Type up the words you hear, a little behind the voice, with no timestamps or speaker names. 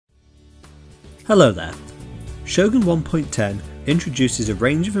Hello there. Shōgun 1.10 introduces a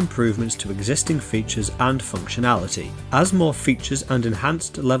range of improvements to existing features and functionality. As more features and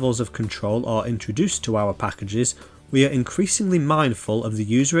enhanced levels of control are introduced to our packages, we are increasingly mindful of the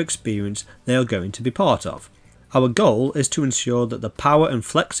user experience they are going to be part of. Our goal is to ensure that the power and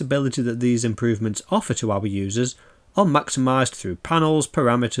flexibility that these improvements offer to our users are maximised through panels,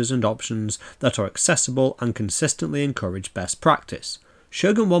 parameters and options that are accessible and consistently encourage best practice.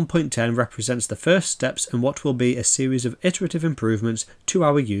 Shōgun 1.10 represents the first steps in what will be a series of iterative improvements to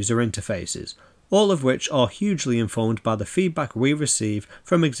our user interfaces, all of which are hugely informed by the feedback we receive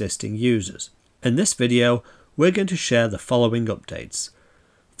from existing users. In this video, we're going to share the following updates: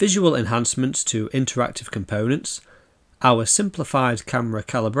 visual enhancements to interactive components, our simplified camera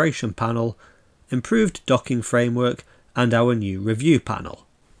calibration panel, improved docking framework, and our new review panel.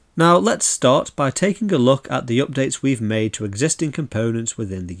 Now let's start by taking a look at the updates we've made to existing components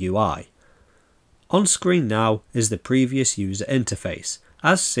within the UI. On screen now is the previous user interface,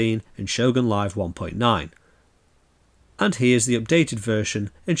 as seen in Shōgun Live 1.9. And here's the updated version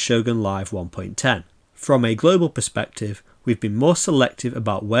in Shōgun Live 1.10. From a global perspective, we've been more selective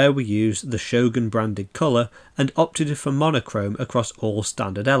about where we use the Shōgun branded colour and opted for monochrome across all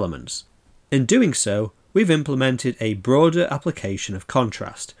standard elements. In doing so, we've implemented a broader application of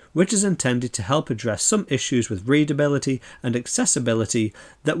contrast, which is intended to help address some issues with readability and accessibility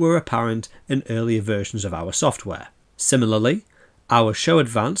that were apparent in earlier versions of our software. Similarly, our Show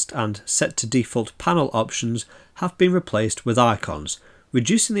Advanced and Set to Default panel options have been replaced with icons,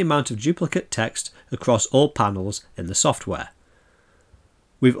 reducing the amount of duplicate text across all panels in the software.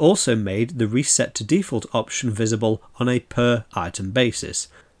 We've also made the Reset to Default option visible on a per item basis,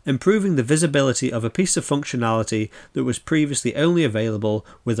 improving the visibility of a piece of functionality that was previously only available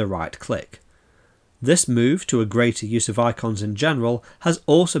with a right click. This move to a greater use of icons in general has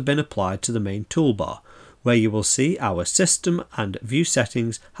also been applied to the main toolbar, where you will see our system and view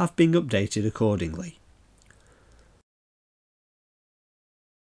settings have been updated accordingly.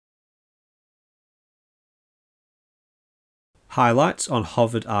 Highlights on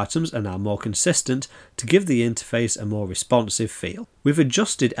hovered items are now more consistent to give the interface a more responsive feel. We've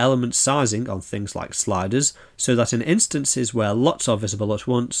adjusted element sizing on things like sliders so that in instances where lots are visible at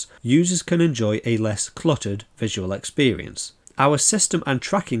once, users can enjoy a less cluttered visual experience. Our system and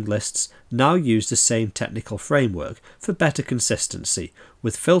tracking lists now use the same technical framework for better consistency,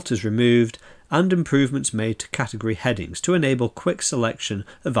 with filters removed and improvements made to category headings to enable quick selection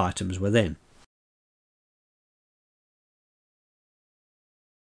of items within.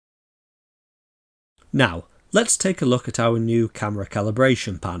 Now, let's take a look at our new camera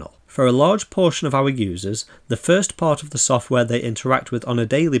calibration panel. For a large portion of our users, the first part of the software they interact with on a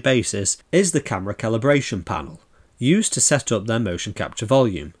daily basis is the camera calibration panel, used to set up their motion capture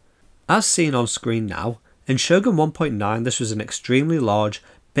volume. As seen on screen now, in Shōgun 1.9 this was an extremely large,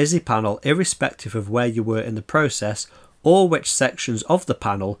 busy panel irrespective of where you were in the process or which sections of the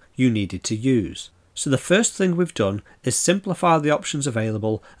panel you needed to use. So the first thing we've done is simplify the options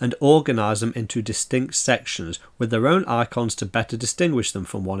available and organise them into distinct sections with their own icons to better distinguish them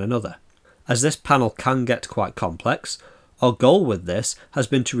from one another. As this panel can get quite complex, our goal with this has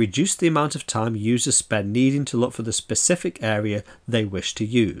been to reduce the amount of time users spend needing to look for the specific area they wish to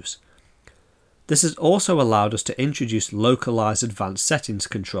use. This has also allowed us to introduce localised advanced settings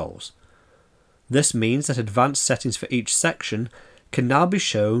controls. This means that advanced settings for each section can now be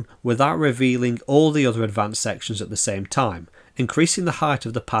shown without revealing all the other advanced sections at the same time, increasing the height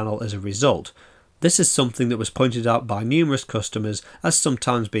of the panel as a result. This is something that was pointed out by numerous customers as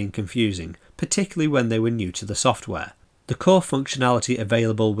sometimes being confusing, particularly when they were new to the software. The core functionality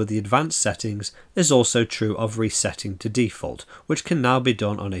available with the advanced settings is also true of resetting to default, which can now be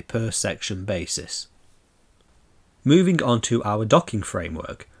done on a per section basis. Moving on to our docking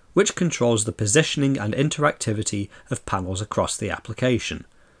framework, which controls the positioning and interactivity of panels across the application.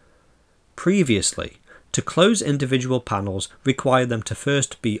 Previously, to close individual panels required them to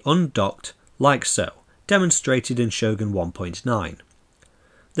first be undocked, like so, demonstrated in Shōgun 1.9.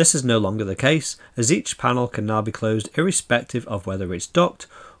 This is no longer the case, as each panel can now be closed irrespective of whether it's docked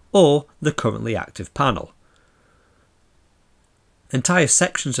or the currently active panel. Entire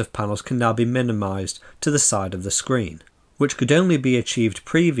sections of panels can now be minimised to the side of the screen, which could only be achieved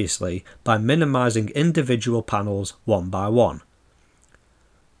previously by minimising individual panels one by one.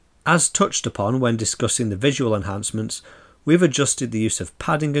 As touched upon when discussing the visual enhancements, we've adjusted the use of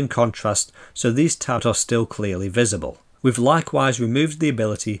padding and contrast so these tabs are still clearly visible. We've likewise removed the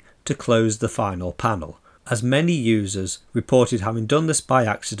ability to close the final panel, as many users reported having done this by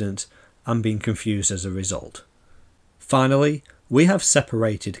accident and been confused as a result. Finally, we have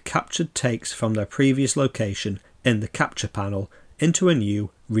separated captured takes from their previous location in the capture panel into a new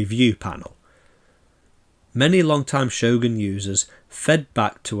review panel. Many long-time Shōgun users fed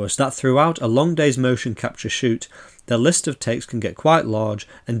back to us that throughout a long day's motion capture shoot, their list of takes can get quite large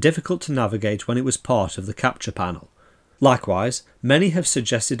and difficult to navigate when it was part of the capture panel. Likewise, many have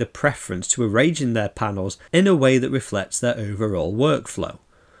suggested a preference to arranging their panels in a way that reflects their overall workflow.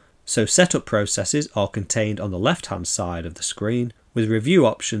 So setup processes are contained on the left-hand side of the screen, with review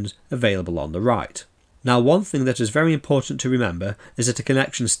options available on the right. Now, one thing that is very important to remember is that a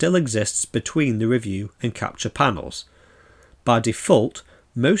connection still exists between the review and capture panels. By default,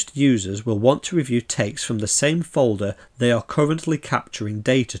 most users will want to review takes from the same folder they are currently capturing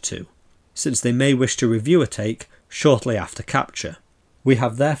data to, since they may wish to review a take shortly after capture. We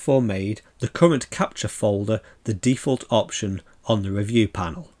have therefore made the current capture folder the default option on the review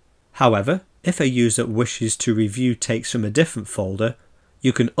panel. However, if a user wishes to review takes from a different folder,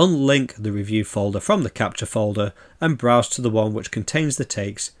 you can unlink the review folder from the capture folder and browse to the one which contains the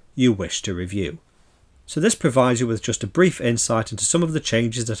takes you wish to review. So this provides you with just a brief insight into some of the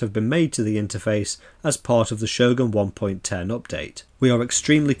changes that have been made to the interface as part of the Shōgun 1.10 update. We are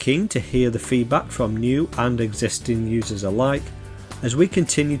extremely keen to hear the feedback from new and existing users alike as we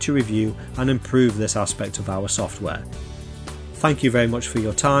continue to review and improve this aspect of our software. Thank you very much for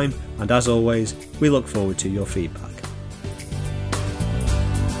your time, and as always, we look forward to your feedback.